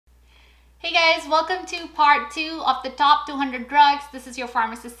Hey guys, welcome to part 2 of the top 200 drugs. This is your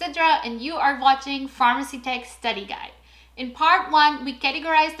pharmacist Sidra and you are watching Pharmacy Tech Study Guide. In part 1, we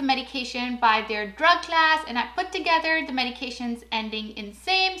categorized the medication by their drug class and I put together the medications ending in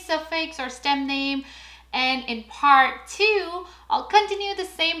same suffix or stem name. And in part 2, I'll continue the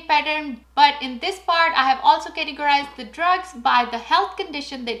same pattern, but in this part, I have also categorized the drugs by the health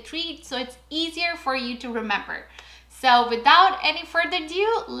condition they treat, so it's easier for you to remember. So without any further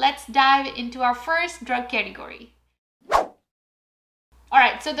ado, let's dive into our first drug category.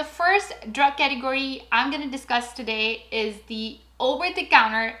 Alright, so the first drug category I'm going to discuss today is the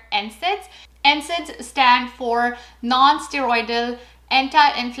over-the-counter NSAIDs. NSAIDs stand for non-steroidal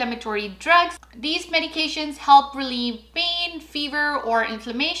anti-inflammatory drugs. These medications help relieve pain, fever, or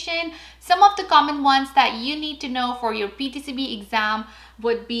inflammation. Some of the common ones that you need to know for your ptcb exam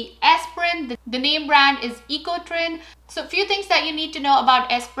would be aspirin. The name brand is Ecotrin. So a few things that you need to know about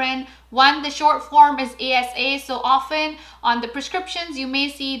aspirin. One, the short form is ASA. So often on the prescriptions, you may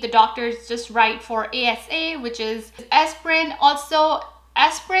see the doctors just write for ASA, which is aspirin. Also,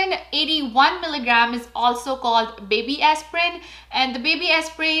 aspirin 81 milligram is also called baby aspirin, and the baby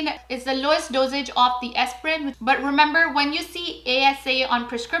aspirin is the lowest dosage of the aspirin. But remember, when you see ASA on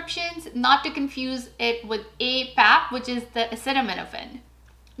prescriptions, not to confuse it with APAP, which is the acetaminophen.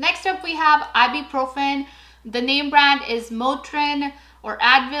 Next up, we have ibuprofen. The name brand is Motrin or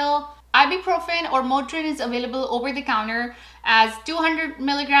Advil. Ibuprofen or Motrin is available over the counter as 200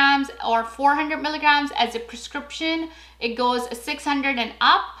 milligrams or 400 milligrams as a prescription. It goes 600 and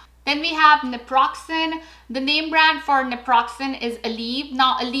up. Then we have naproxen. The name brand for naproxen is Aleve.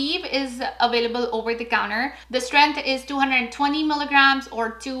 Now Aleve is available over the counter. The strength is 220 milligrams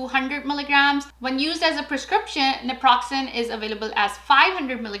or 200 milligrams. When used as a prescription, naproxen is available as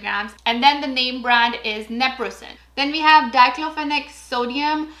 500 milligrams. And then the name brand is Neprosen. Then we have diclofenac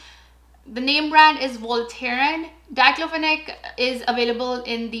sodium. The name brand is Voltaren. Diclofenac is available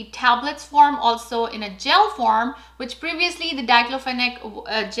in the tablets form, also in a gel form, which previously the diclofenac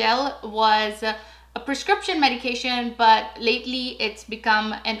gel was a prescription medication, but lately it's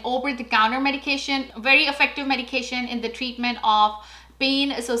become an over-the-counter medication, a very effective medication in the treatment of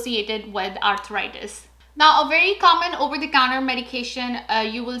pain associated with arthritis. Now, a very common over-the-counter medication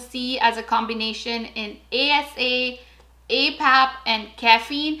you will see as a combination in ASA, APAP, and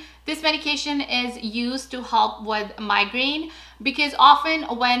caffeine. This medication is used to help with migraine because often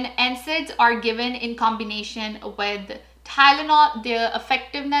when NSAIDs are given in combination with Tylenol, the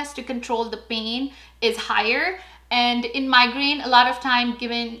effectiveness to control the pain is higher. And in migraine, a lot of time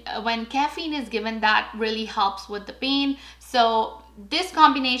when caffeine is given, that really helps with the pain. So this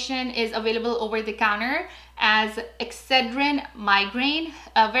combination is available over the counter as Excedrin migraine,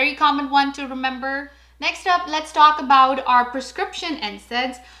 a very common one to remember. Next up, let's talk about our prescription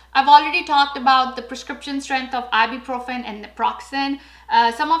NSAIDs. I've already talked about the prescription strength of ibuprofen and naproxen.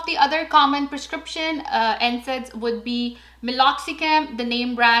 Some of the other common prescription NSAIDs would be meloxicam. The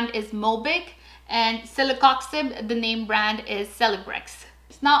name brand is Mobic, and celecoxib. The name brand is Celebrex.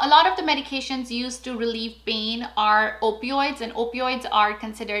 Now, a lot of the medications used to relieve pain are opioids, and opioids are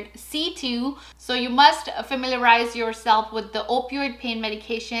considered C2. So you must familiarize yourself with the opioid pain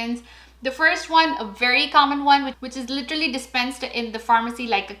medications. The first one, a very common one, which is literally dispensed in the pharmacy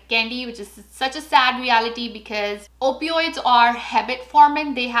like a candy, which is such a sad reality because opioids are habit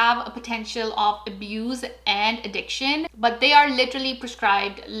forming. They have a potential of abuse and addiction, but they are literally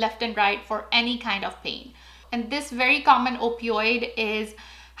prescribed left and right for any kind of pain. And this very common opioid is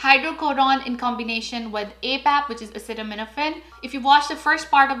hydrocodone in combination with APAP, which is acetaminophen. If you watched the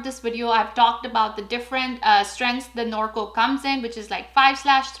first part of this video, I've talked about the different strengths the Norco comes in, which is like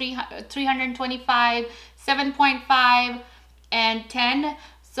 5/325, 7.5, and 10.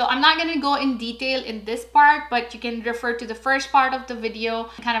 So I'm not going to go in detail in this part, but you can refer to the first part of the video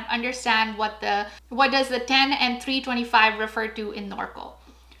and kind of understand what does the 10 and 325 refer to in Norco.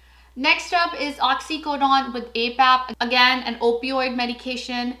 Next up is oxycodone with APAP, again an opioid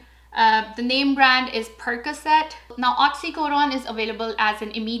medication. The name brand is Percocet. Now, oxycodone is available as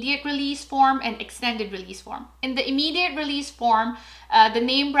an immediate release form and extended release form. In the immediate release form, the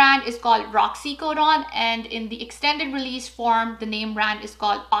name brand is called Roxycodone, and in the extended release form, the name brand is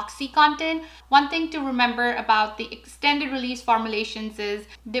called OxyContin. One thing to remember about the extended release formulations is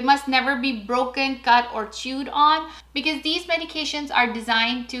they must never be broken, cut, or chewed on because these medications are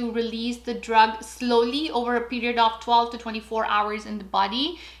designed to release the drug slowly over a period of 12 to 24 hours in the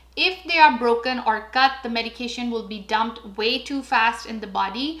body. If they are broken or cut, the medication will be dumped way too fast in the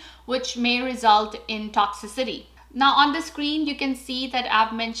body, which may result in toxicity. Now on the screen, you can see that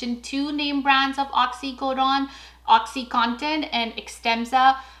I've mentioned two name brands of oxycodone, OxyContin and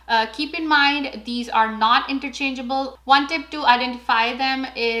Extemsa. Keep in mind, these are not interchangeable. One tip to identify them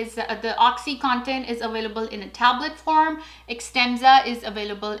is the OxyContin is available in a tablet form. Xtemza is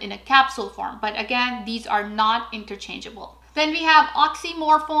available in a capsule form. But again, these are not interchangeable. Then we have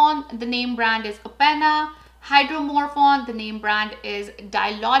oxymorphone. The name brand is Opena. Hydromorphone, the name brand is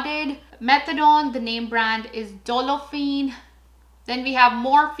Dilaudid. Methadone, the name brand is Dolophine. Then we have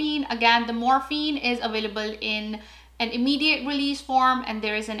morphine. Again, the morphine is available in an immediate release form, and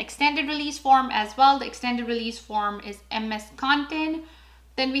there is an extended release form as well. The extended release form is MS-Contin.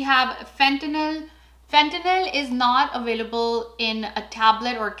 Then we have fentanyl. Fentanyl is not available in a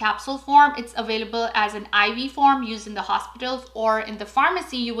tablet or capsule form. It's available as an IV form used in the hospitals, or in the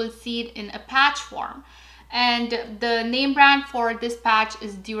pharmacy you will see it in a patch form. And the name brand for this patch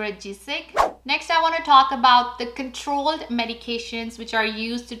is Duragesic. Next, I want to talk about the controlled medications which are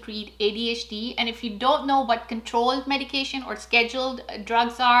used to treat ADHD. And if you don't know what controlled medication or scheduled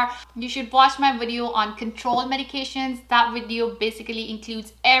drugs are, you should watch my video on controlled medications. That video basically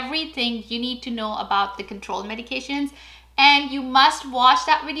includes everything you need to know about the controlled medications. And you must watch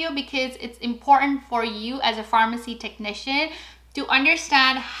that video because it's important for you as a pharmacy technician to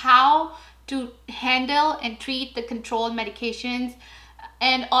understand how to handle and treat the controlled medications,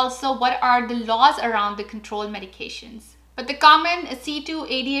 and also what are the laws around the controlled medications. But the common C2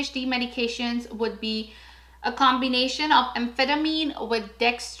 ADHD medications would be a combination of amphetamine with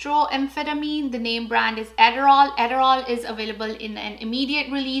dextroamphetamine. The name brand is Adderall. Adderall is available in an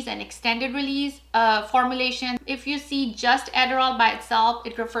immediate release and extended release formulation. If you see just Adderall by itself,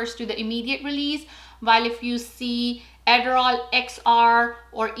 it refers to the immediate release, while if you see Adderall XR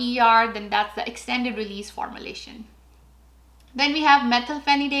or ER, then that's the extended release formulation. Then we have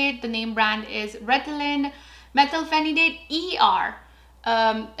methylphenidate. The name brand is Ritalin. Methylphenidate ER.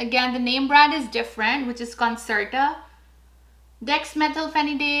 Again, the name brand is different, which is Concerta.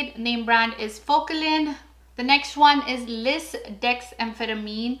 Dexmethylphenidate, name brand is Focalin. The next one is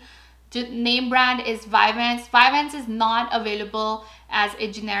lisdexamphetamine. The name brand is Vyvanse. Vyvanse is not available as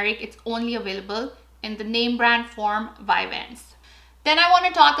a generic. It's only available in the name brand form Vyvanse. Then I want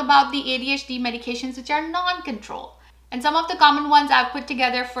to talk about the ADHD medications which are non-control. And some of the common ones I've put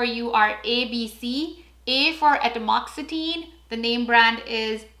together for you are ABC. A for atomoxetine, the name brand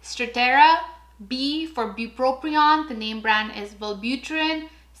is Strattera. B for bupropion, the name brand is Wellbutrin.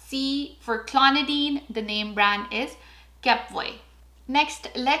 C for clonidine, the name brand is Kepway. Next,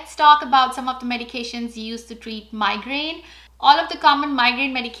 let's talk about some of the medications used to treat migraine. All of the common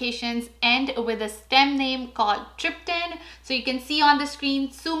migraine medications end with a stem name called triptan. So you can see on the screen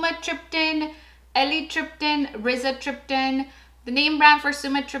sumatriptan, elytriptan, rizatriptan. The name brand for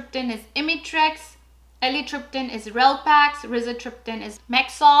sumatriptan is Imitrex. Elytriptan is Relpax. Rizatriptan is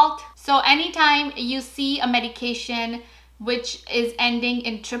Mexalt. So anytime you see a medication which is ending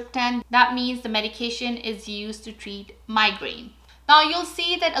in triptan, that means the medication is used to treat migraine. Now you'll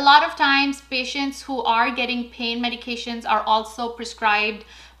see that a lot of times patients who are getting pain medications are also prescribed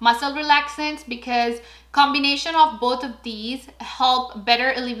muscle relaxants, because combination of both of these help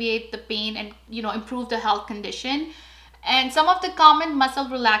better alleviate the pain and improve the health condition. And some of the common muscle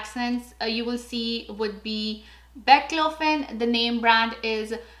relaxants you will see would be Baclofen, the name brand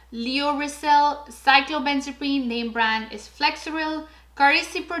is Leoricel. Cyclobenzaprine, name brand is Flexeril.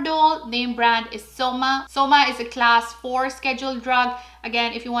 Carisoprodol, name brand is Soma. Soma is a class 4 scheduled drug.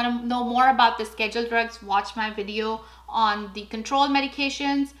 Again, if you want to know more about the scheduled drugs, watch my video on the controlled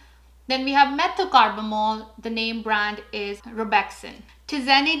medications. Then we have methocarbamol, the name brand is Robaxin.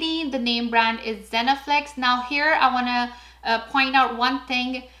 Tizanidine, the name brand is Zenaflex. Now here I want to point out one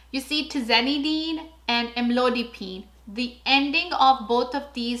thing. You see tizanidine and amlodipine. The ending of both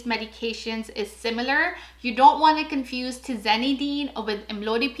of these medications is similar. You don't want to confuse tizanidine with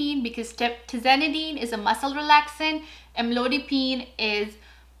amlodipine, because tizanidine is a muscle relaxant. Amlodipine is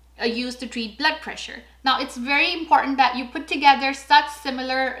used to treat blood pressure. Now it's very important that you put together such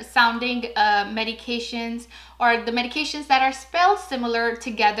similar sounding medications, or the medications that are spelled similar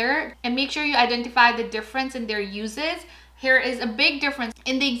together, and make sure you identify the difference in their uses. Here is a big difference.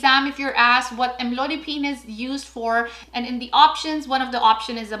 In the exam, if you're asked what amlodipine is used for, and in the options, one of the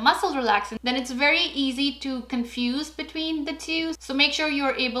option is a muscle relaxant, then it's very easy to confuse between the two. So make sure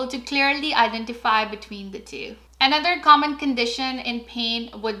you're able to clearly identify between the two. Another common condition in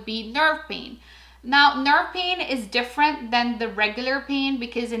pain would be nerve pain. Now, nerve pain is different than the regular pain,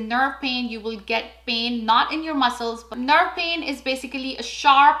 because in nerve pain, you will get pain not in your muscles, but nerve pain is basically a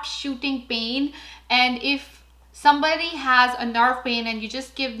sharp shooting pain. And if somebody has a nerve pain and you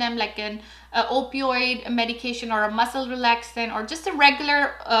just give them like an opioid medication or a muscle relaxant or just a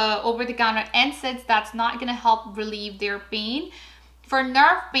regular over-the-counter NSAIDs, that's not going to help relieve their pain. For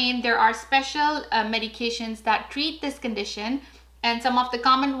nerve pain, there are special medications that treat this condition. And some of the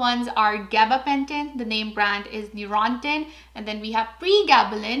common ones are gabapentin, the name brand is Neurontin, and then we have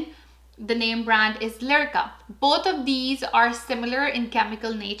pregabalin, the name brand is Lyrica. Both of these are similar in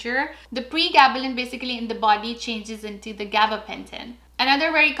chemical nature. The pregabalin basically in the body changes into the gabapentin.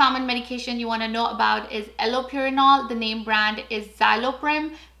 Another very common medication you want to know about is allopurinol. The name brand is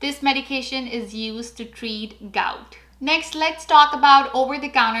Xyloprim. This medication is used to treat gout. Next, let's talk about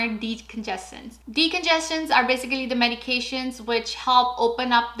over-the-counter decongestants. Decongestants are basically the medications which help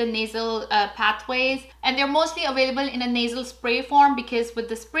open up the nasal pathways, and they're mostly available in a nasal spray form because with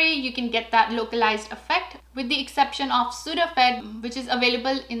the spray you can get that localized effect, with the exception of Sudafed, which is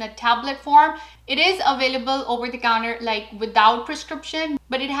available in a tablet form. It is available over the counter like without prescription,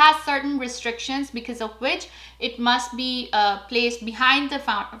 but it has certain restrictions because of which it must be placed behind the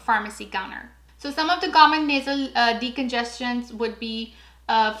pharmacy counter. So some of the common nasal decongestants would be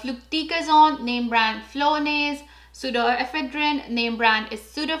fluticasone, name brand Flonase, pseudoephedrine, name brand is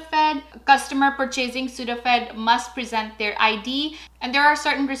Sudafed. Customer purchasing Sudafed must present their ID, and there are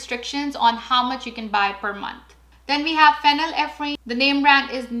certain restrictions on how much you can buy per month. Then we have phenylephrine, the name brand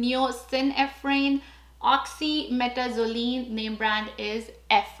is Neosynephrine. Oxymetazoline, name brand is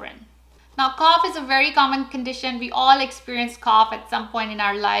Ephrin. Now, cough is a very common condition. We all experience cough at some point in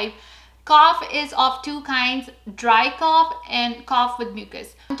our life. Cough is of two kinds, dry cough and cough with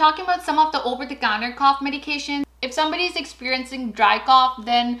mucus. I'm talking about some of the over-the-counter cough medications. If somebody is experiencing dry cough,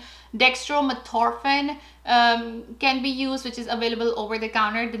 then dextromethorphan can be used, which is available over the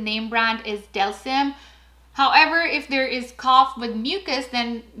counter. The name brand is Delsim. However, if there is cough with mucus,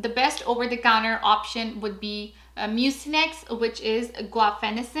 then the best over-the-counter option would be Mucinex, which is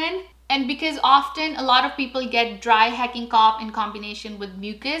guaifenesin. And because often a lot of people get dry hacking cough in combination with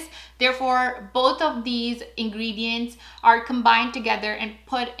mucus, therefore both of these ingredients are combined together and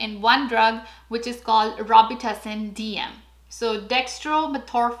put in one drug, which is called Robitussin DM. So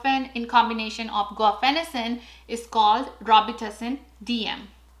dextromethorphan in combination of guaifenesin is called Robitussin DM.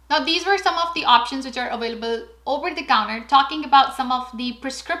 Now, these were some of the options which are available over the counter. Talking about some of the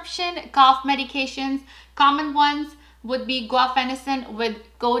prescription cough medications, common ones would be guaifenesin with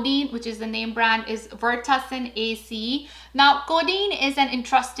codeine, which is the name brand is Vertussin AC. Now, codeine is an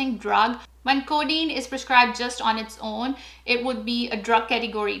interesting drug. When codeine is prescribed just on its own, it would be a drug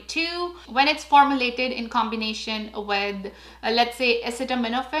category 2. When it's formulated in combination with, let's say,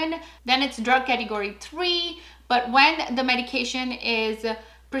 acetaminophen, then it's drug category 3. But when the medication is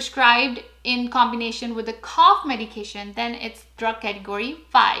prescribed in combination with a cough medication, then it's drug category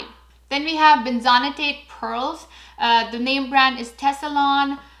 5. Then we have benzonatate pearls. The name brand is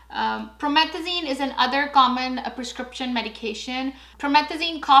Tessalon. Promethazine is another common prescription medication.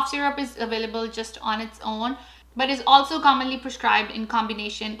 Promethazine cough syrup is available just on its own, but is also commonly prescribed in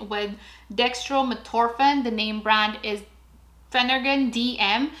combination with dextromethorphan. The name brand is Phenergan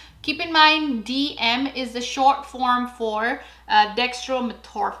DM. Keep in mind, DM is the short form for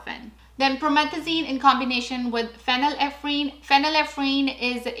dextromethorphan. Then promethazine in combination with phenylephrine. Phenylephrine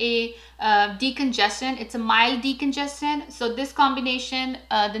is a decongestant. It's a mild decongestant. So this combination,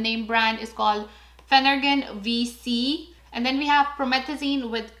 the name brand is called Phenergan VC. And then we have promethazine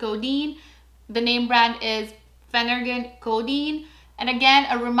with codeine. The name brand is Phenergan Codeine. And again,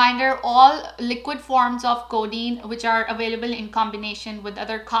 a reminder, all liquid forms of codeine which are available in combination with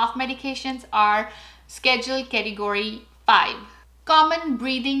other cough medications are Schedule Category 5. Common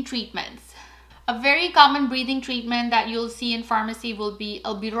breathing treatments. A very common breathing treatment that you'll see in pharmacy will be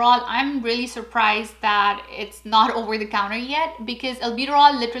albuterol. I'm really surprised that it's not over the counter yet, because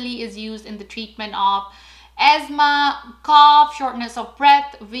albuterol literally is used in the treatment of asthma, cough, shortness of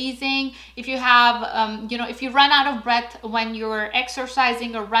breath, wheezing. If you have, if you run out of breath when you're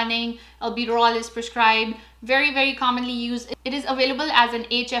exercising or running, albuterol is prescribed. Very, very commonly used. It is available as an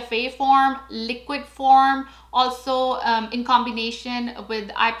HFA form, liquid form, also in combination with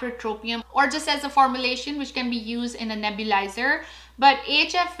ipratropium, or just as a formulation which can be used in a nebulizer. But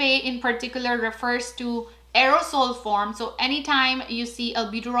HFA in particular refers to aerosol form. So anytime you see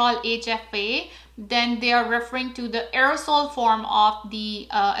albuterol HFA, then they are referring to the aerosol form of the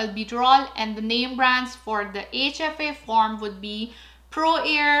albuterol, and the name brands for the HFA form would be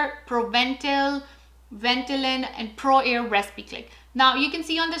ProAir, Proventil, Ventolin, and ProAir Respiclick. Now you can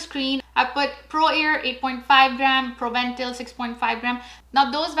see on the screen, I put ProAir 8.5 gram, Proventil 6.5 gram.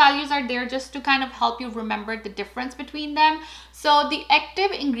 Now those values are there just to kind of help you remember the difference between them. So the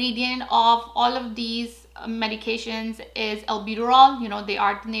active ingredient of all of these medications is albuterol. You know, they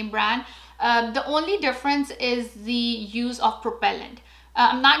are the name brand. The only difference is the use of propellant.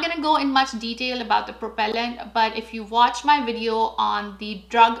 I'm not going to go in much detail about the propellant, but if you watch my video on the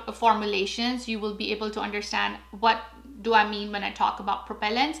drug formulations, you will be able to understand what do I mean when I talk about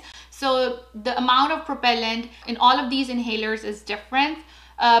propellants. So the amount of propellant in all of these inhalers is different,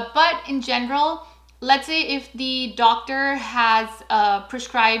 but in general, let's say if the doctor has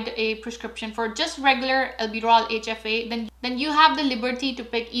prescribed a prescription for just regular albuterol HFA, then you have the liberty to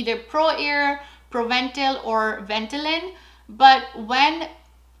pick either ProAir, Proventil, or Ventolin. But when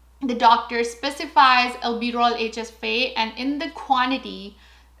the doctor specifies albuterol HFA and in the quantity,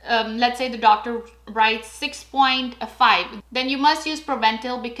 let's say the doctor writes 6.5, then you must use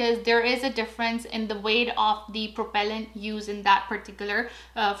Proventil because there is a difference in the weight of the propellant used in that particular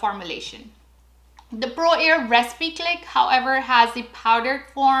formulation. The ProAir RespiClick, however, has the powdered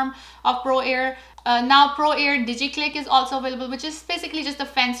form of ProAir. Now ProAir DigiClick is also available, which is basically just a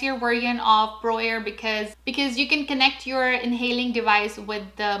fancier version of ProAir because you can connect your inhaling device with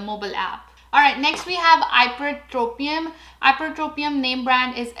the mobile app. All right, next we have ipratropium. Ipratropium name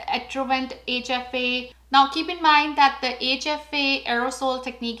brand is Atrovent HFA. Now keep in mind that the HFA aerosol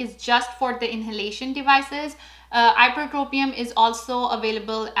technique is just for the inhalation devices. Ipratropium is also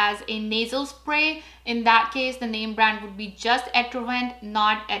available as a nasal spray. In that case, the name brand would be just Atrovent,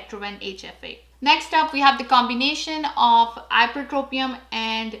 not Atrovent HFA. Next up, we have the combination of ipratropium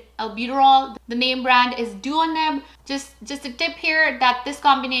and albuterol. The name brand is Duoneb. Just a tip here that this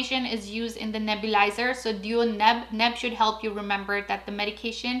combination is used in the nebulizer. So Duoneb, neb should help you remember that the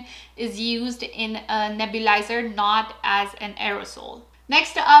medication is used in a nebulizer, not as an aerosol.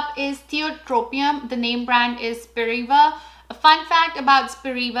 Next up is tiotropium. The name brand is Spiriva. A fun fact about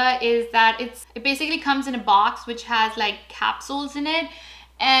Spiriva is that it basically comes in a box which has like capsules in it.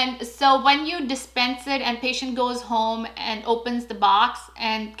 And so when you dispense it and patient goes home and opens the box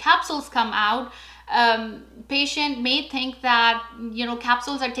and capsules come out, patient may think that, you know,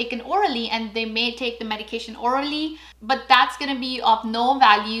 capsules are taken orally and they may take the medication orally, but that's going to be of no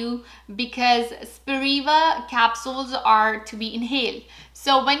value because Spiriva capsules are to be inhaled.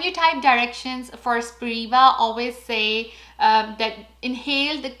 So when you type directions for Spiriva, always say that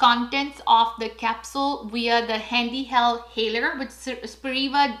inhale the contents of the capsule via the handy-held inhaler, which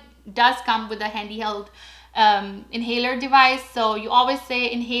Spiriva does come with a handy-held inhaler device. So you always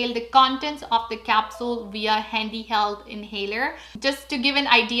say inhale the contents of the capsule via handy-held inhaler, just to give an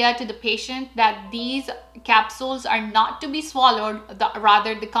idea to the patient that these capsules are not to be swallowed,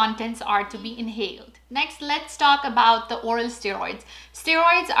 rather the contents are to be inhaled. Next, let's talk about the oral steroids.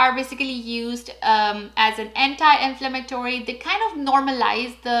 Steroids are basically used as an anti-inflammatory. They kind of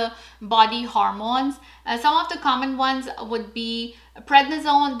normalize the body hormones. Some of the common ones would be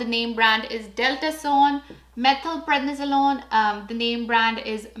prednisone. The name brand is Deltasone. Methylprednisolone, the name brand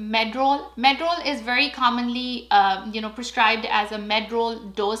is Medrol. Medrol is very commonly prescribed as a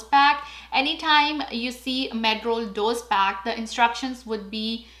Medrol dose pack. Anytime you see a Medrol dose pack, the instructions would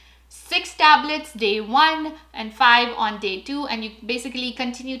be 6 tablets day 1 and 5 on day 2, and you basically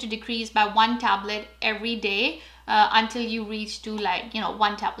continue to decrease by 1 tablet every day until you reach to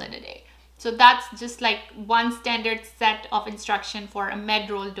 1 tablet a day. So that's just like one standard set of instruction for a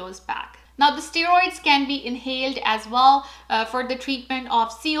Medrol dose pack. Now the steroids can be inhaled as well for the treatment of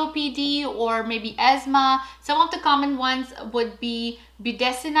COPD or maybe asthma. Some of the common ones would be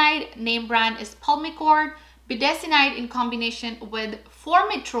budesonide, name brand is Pulmicort. Budesonide in combination with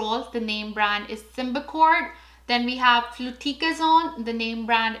formoterol, the name brand is Symbicort. Then we have fluticasone, the name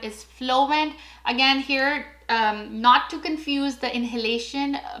brand is Flovent. Again here, not to confuse the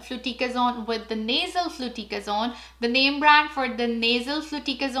inhalation fluticasone with the nasal fluticasone. The name brand for the nasal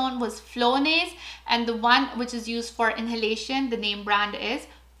fluticasone was Flonase, and the one which is used for inhalation, the name brand is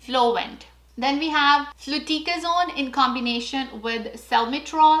Flovent. Then we have fluticasone in combination with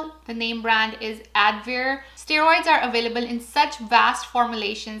salmeterol. The name brand is Advair. Steroids are available in such vast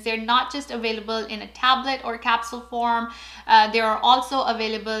formulations. They're not just available in a tablet or capsule form. They are also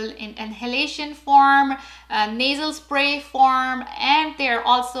available in inhalation form, nasal spray form, and they're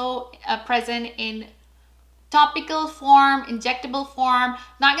also present in topical form, injectable form.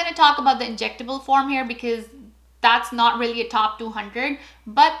 Not going to talk about the injectable form here because that's not really a top 200,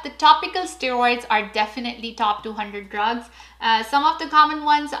 but the topical steroids are definitely top 200 drugs. Some of the common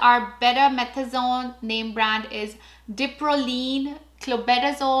ones are betamethasone, name brand is Diproline.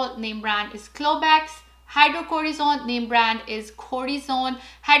 Clobetasol, name brand is Clobex. Hydrocortisone, name brand is Cortisone.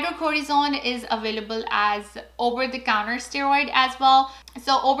 Hydrocortisone is available as over-the-counter steroid as well.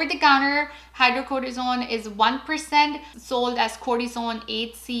 So over-the-counter hydrocortisone is 1%, sold as cortisone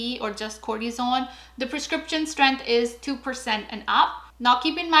 8C or just cortisone. The prescription strength is 2% and up. Now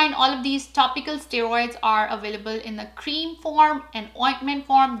keep in mind, all of these topical steroids are available in a cream form and ointment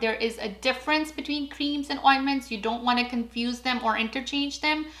form. There is a difference between creams and ointments. You don't want to confuse them or interchange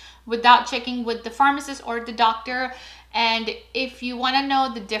them without checking with the pharmacist or the doctor. And if you want to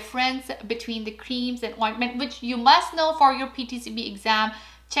know the difference between the creams and ointment, which you must know for your ptcb exam,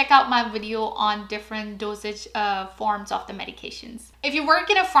 check out my video on different dosage forms of the medications. If you work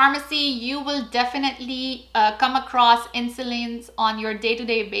in a pharmacy, you will definitely come across insulins on your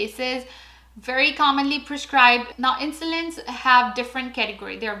day-to-day basis, very commonly prescribed. Now, insulins have different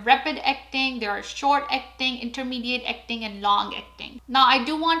categories. They are rapid acting, they are short acting, intermediate acting, and long acting. Now, I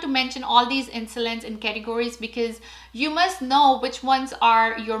do want to mention all these insulins in categories because you must know which ones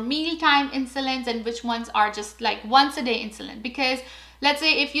are your mealtime insulins and which ones are just like once a day insulin. Because let's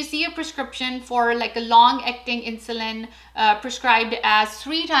say if you see a prescription for like a long acting insulin prescribed as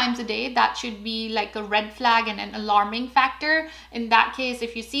 3 times a day, that should be like a red flag and an alarming factor. In that case,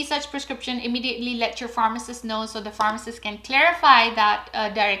 if you see such prescription, immediately let your pharmacist know so the pharmacist can clarify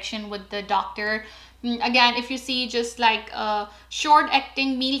that direction with the doctor. Again, if you see just like a short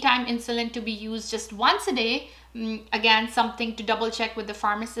acting mealtime insulin to be used just once a day, again, something to double check with the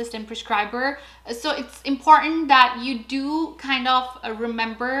pharmacist and prescriber. So it's important that you do kind of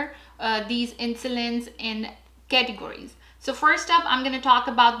remember these insulins in categories. So first up, I'm going to talk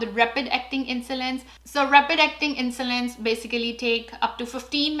about the rapid acting insulins. So rapid acting insulins basically take up to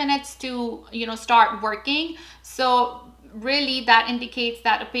 15 minutes to, start working. So really that indicates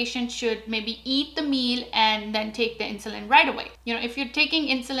that a patient should maybe eat the meal and then take the insulin right away. If you're taking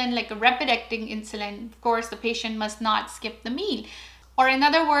insulin like a rapid acting insulin, of course the patient must not skip the meal. Or in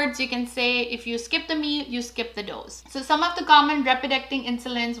other words, you can say if you skip the meal, you skip the dose. So some of the common rapid acting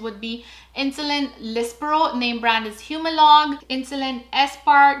insulins would be insulin Lispro, name brand is Humalog; insulin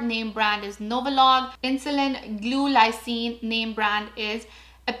Aspart, name brand is Novolog; insulin Glulicine, name brand is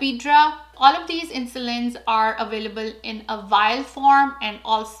Epidra. All of these insulins are available in a vial form and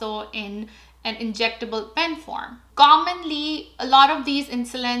also in an injectable pen form. Commonly, a lot of these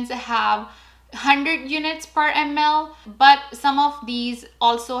insulins have 100 units per ml, but some of these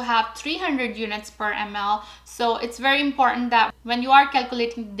also have 300 units per ml. So it's very important that when you are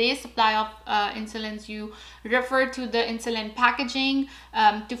calculating the day supply of insulins, you refer to the insulin packaging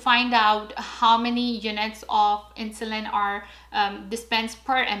to find out how many units of insulin are dispensed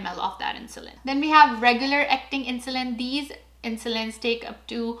per ml of that insulin. Then we have regular acting insulin. These insulins take up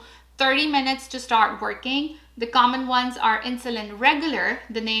to 30 minutes to start working. The common ones are insulin regular.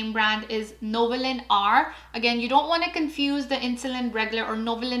 The name brand is Novolin R. Again, you don't want to confuse the insulin regular or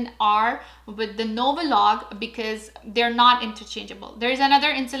Novolin R with the Novolog because they're not interchangeable. There is another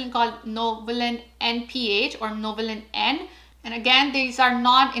insulin called Novolin NPH or Novolin N. And again, these are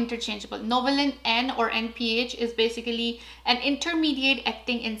not interchangeable. Novolin N or NPH is basically an intermediate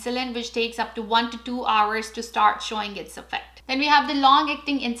acting insulin which takes up to 1 to 2 hours to start showing its effect. Then we have the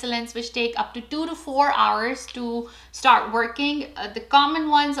long-acting insulins which take up to 2 to 4 hours to start working. The common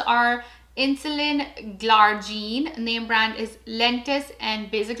ones are insulin Glargine, name brand is Lentis and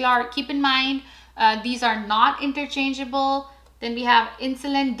Basaglar. Keep in mind, these are not interchangeable. Then we have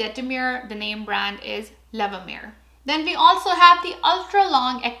insulin Detamir, the name brand is Levemir. Then we also have the ultra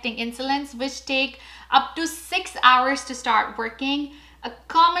long acting insulins which take up to 6 hours to start working. A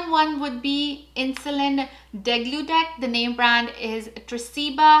common one would be insulin Degludec, the name brand is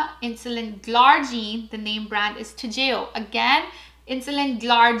Tresiba; insulin Glargine, the name brand is Toujeo. Again, insulin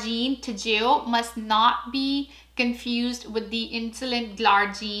Glargine Toujeo must not be confused with the insulin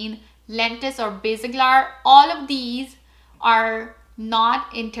Glargine Lentis or Basaglar. All of these are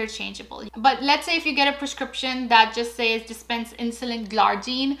not interchangeable. But let's say if you get a prescription that just says dispense insulin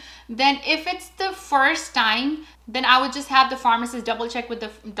Glargine, then if it's the first time, then I would just have the pharmacist double check with the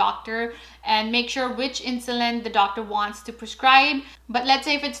doctor and make sure which insulin the doctor wants to prescribe. But let's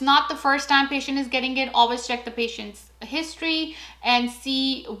say if it's not the first time patient is getting it, always check the patient's history and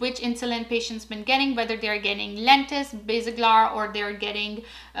see which insulin patient's been getting, whether they're getting Lentis, Basaglar, or they're getting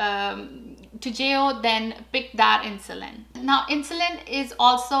Toujeo, then pick that insulin. Now, insulin is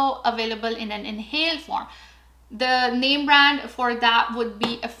also available in an inhaled form. The name brand for that would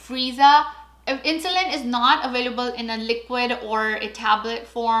be Afrezza. If insulin is not available in a liquid or a tablet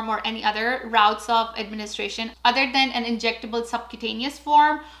form or any other routes of administration other than an injectable subcutaneous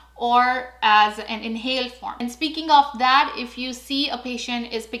form or as an inhaled form. And speaking of that, if you see a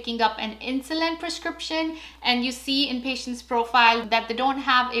patient is picking up an insulin prescription and you see in patient's profile that they don't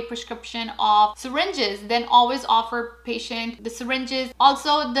have a prescription of syringes, then always offer patient the syringes.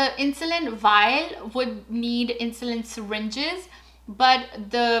 Also, the insulin vial would need insulin syringes, but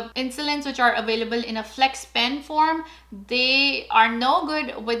the insulins which are available in a flex pen form, they are no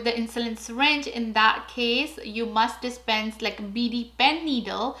good with the insulin syringe. In that case, you must dispense like a BD pen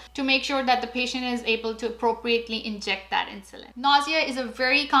needle to make sure that the patient is able to appropriately inject that insulin. Nausea is a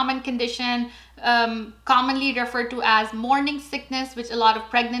very common condition, commonly referred to as morning sickness, which a lot of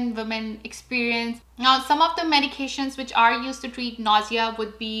pregnant women experience. Now, some of the medications which are used to treat nausea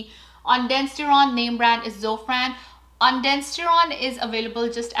would be ondansetron, name brand is Zofran. Ondansetron is available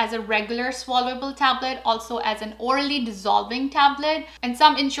just as a regular swallowable tablet, also as an orally dissolving tablet. And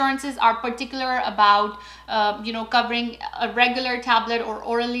some insurances are particular about, covering a regular tablet or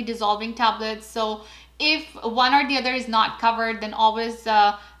orally dissolving tablets. So if one or the other is not covered, then always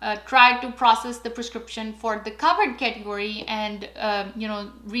try to process the prescription for the covered category and,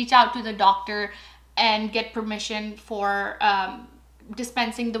 reach out to the doctor and get permission for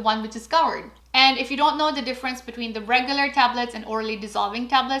dispensing the one which is covered. And if you don't know the difference between the regular tablets and orally dissolving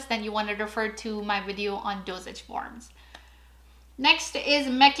tablets, then you want to refer to my video on dosage forms. Next is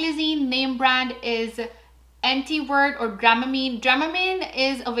meclizine, name brand is Antiword or Dramamine. Dramamine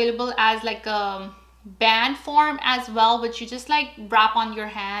is available as like a band form as well, which you just like wrap on your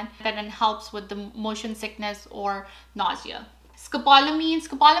hand, that then helps with the motion sickness or nausea.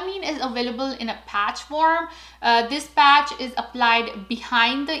 Scopolamine is available in a patch form. This patch is applied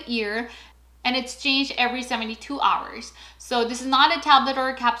behind the ear and it's changed every 72 hours. So this is not a tablet or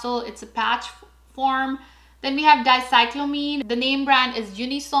a capsule, it's a patch form. Then we have dicyclomine. The name brand is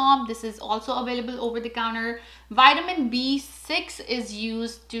Unisom. This is also available over the counter. Vitamin B6 is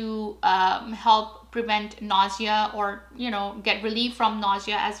used to help prevent nausea or, get relief from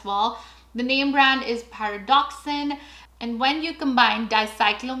nausea as well. The name brand is Paradoxin. And when you combine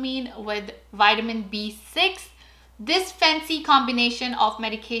dicyclomine with vitamin B6, this fancy combination of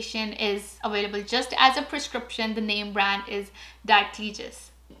medication is available just as a prescription. The name brand is Dietligis.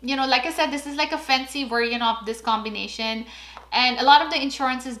 Like I said, this is like a fancy version of this combination, and a lot of the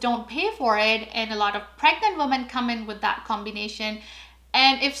insurances don't pay for it, and a lot of pregnant women come in with that combination.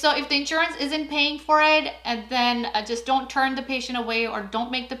 And if the insurance isn't paying for it, and then just don't turn the patient away or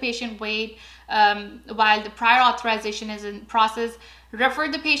don't make the patient wait while the prior authorization is in process. Refer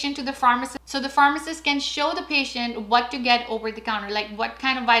the patient to the pharmacist so the pharmacist can show the patient what to get over the counter, like what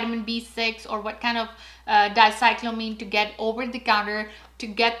kind of vitamin B6 or what kind of dicyclomine to get over the counter to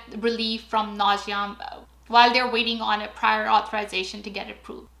get relief from nausea while they're waiting on a prior authorization to get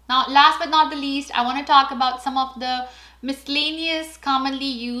approved. Now, last but not the least, I want to talk about some of the miscellaneous commonly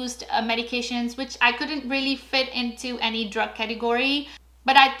used medications which I couldn't really fit into any drug category,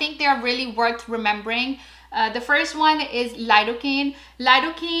 but I think they are really worth remembering. The first one is lidocaine.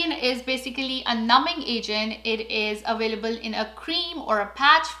 Lidocaine is basically a numbing agent. It is available in a cream or a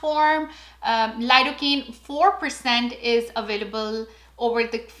patch form. Lidocaine 4% is available over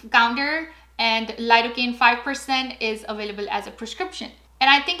the counter, and lidocaine 5% is available as a prescription. And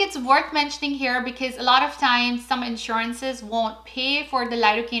I think it's worth mentioning here because a lot of times some insurances won't pay for the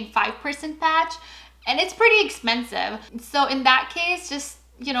lidocaine 5% patch, and it's pretty expensive. So in that case, just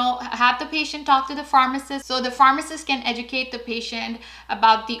have the patient talk to the pharmacist so the pharmacist can educate the patient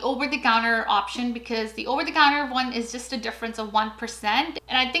about the over-the-counter option, because the over-the-counter one is just a difference of 1%. And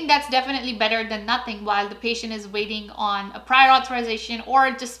I think that's definitely better than nothing while the patient is waiting on a prior authorization or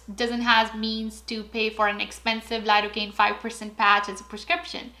just doesn't have means to pay for an expensive lidocaine 5% patch as a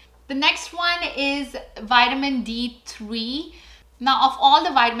prescription. The next one is vitamin D3. Now, of all the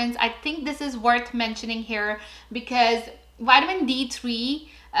vitamins, I think this is worth mentioning here because vitamin D3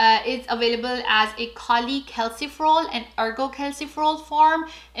 is available as a cholecalciferol and ergocalciferol form,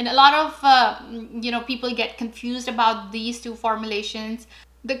 and a lot of people get confused about these two formulations.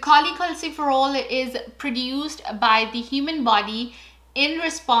 The cholecalciferol is produced by the human body in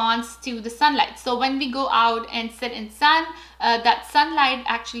response to the sunlight. So when we go out and sit in sun, that sunlight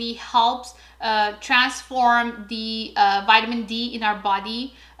actually helps transform the vitamin D in our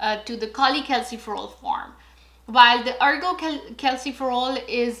body to the cholecalciferol form. While the ergocalciferol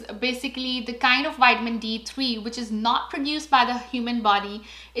is basically the kind of vitamin D3 which is not produced by the human body.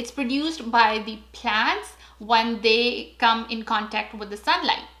 It's produced by the plants when they come in contact with the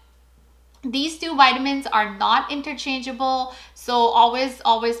sunlight. These two vitamins are not interchangeable, so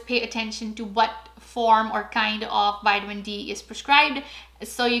always pay attention to what form or kind of vitamin D is prescribed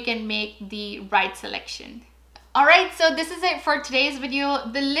so you can make the right selection. Alright, so this is it for today's video.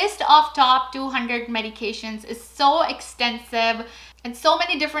 The list of top 200 medications is so extensive and so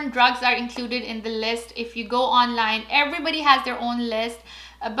many different drugs are included in the list. If you go online, everybody has their own list.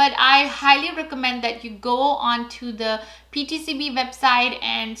 But I highly recommend that you go onto the PTCB website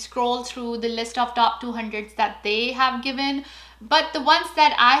and scroll through the list of top 200s that they have given, But the ones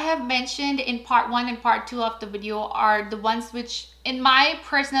that I have mentioned in part 1 and part 2 of the video are the ones which, in my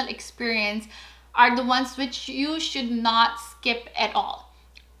personal experience, are the ones which you should not skip at all.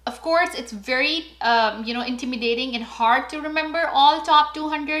 Of course, it's very intimidating and hard to remember all top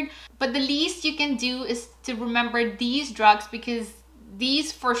 200, but the least you can do is to remember these drugs, because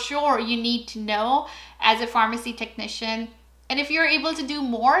these for sure you need to know as a pharmacy technician. And if you're able to do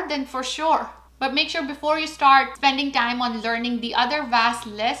more, then for sure. But make sure before you start spending time on learning the other vast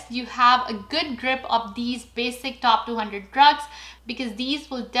list, you have a good grip of these basic top 200 drugs, because these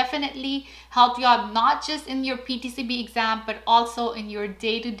will definitely help you out not just in your PTCB exam, but also in your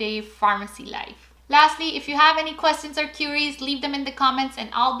day-to-day pharmacy life. Lastly, if you have any questions or queries, leave them in the comments and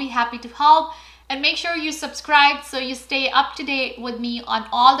I'll be happy to help. And make sure you subscribe so you stay up to date with me on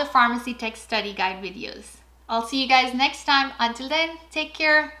all the Pharmacy Tech Study Guide videos. I'll see you guys next time. Until then, take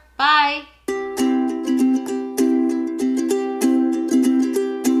care. Bye.